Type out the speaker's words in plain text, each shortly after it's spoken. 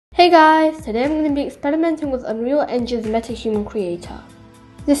Hey guys, today I'm going to be experimenting with Unreal Engine's MetaHuman Creator.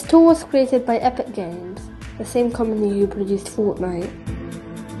 This tool was created by Epic Games, the same company who produced Fortnite.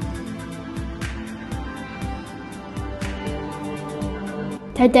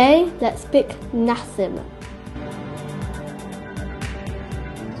 Today, let's pick Nassim.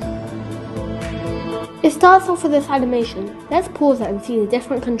 It starts off with this animation. Let's pause it and see the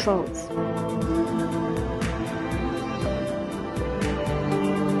different controls.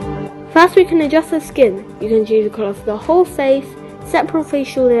 First, we can adjust the skin. You can change the colour for the whole face, separate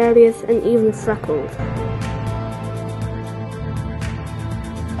facial areas, and even freckles.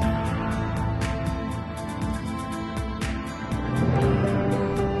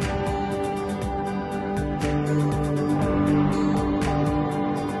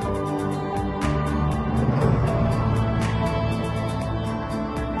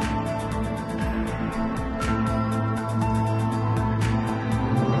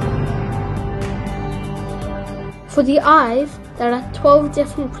 For the eyes, there are 12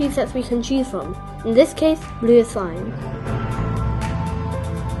 different presets we can choose from. In this case, blue is fine.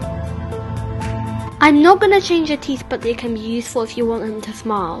 I'm not going to change the teeth, but they can be useful if you want them to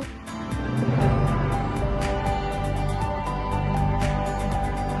smile.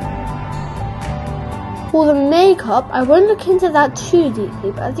 For the makeup, I won't look into that too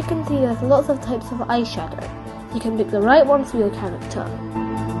deeply, but as you can see, there's lots of types of eyeshadow. You can pick the right one for your character.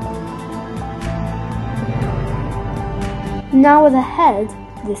 Now with the head,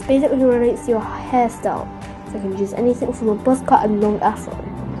 this basically relates to your hairstyle, so you can choose anything from a buzz cut and long afro.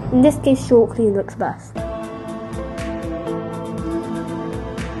 In this case, short clean looks best.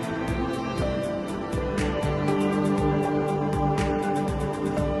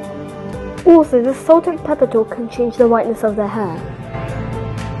 Also, the salt and pepper tool can change the whiteness of their hair.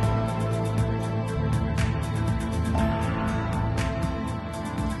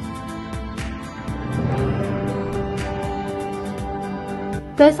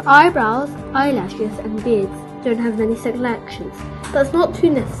 Both eyebrows, eyelashes and beards don't have many selections, but it's not too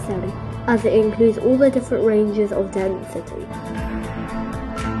necessary as it includes all the different ranges of density.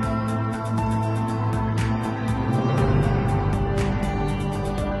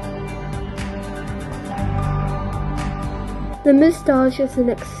 The moustache is an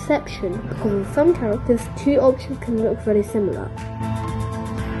exception because in some characters two options can look very similar.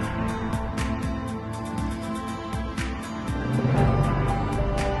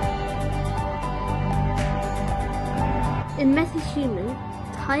 In MetaHuman,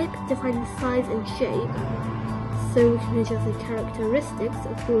 type defines size and shape, so we can adjust the characteristics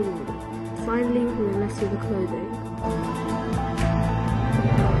accordingly. Finally, we're left with the clothing.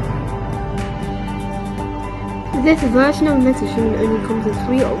 This version of MetaHuman only comes with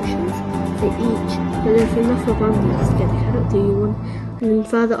 3 options for each, but there's enough abundance to get the character you want, and in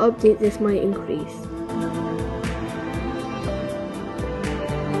further updates this might increase.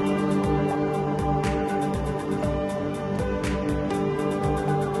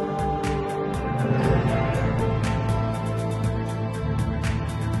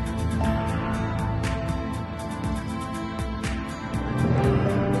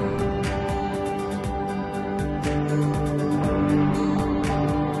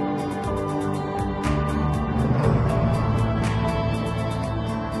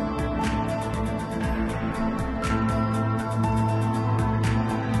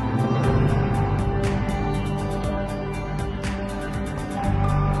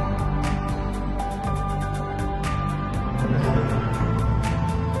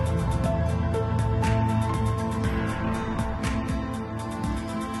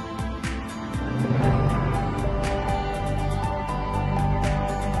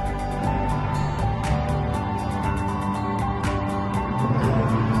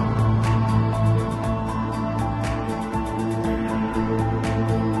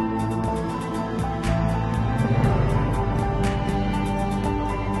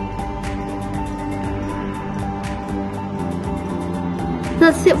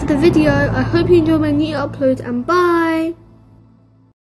 That's it for the video. I hope you enjoyed my new upload and bye!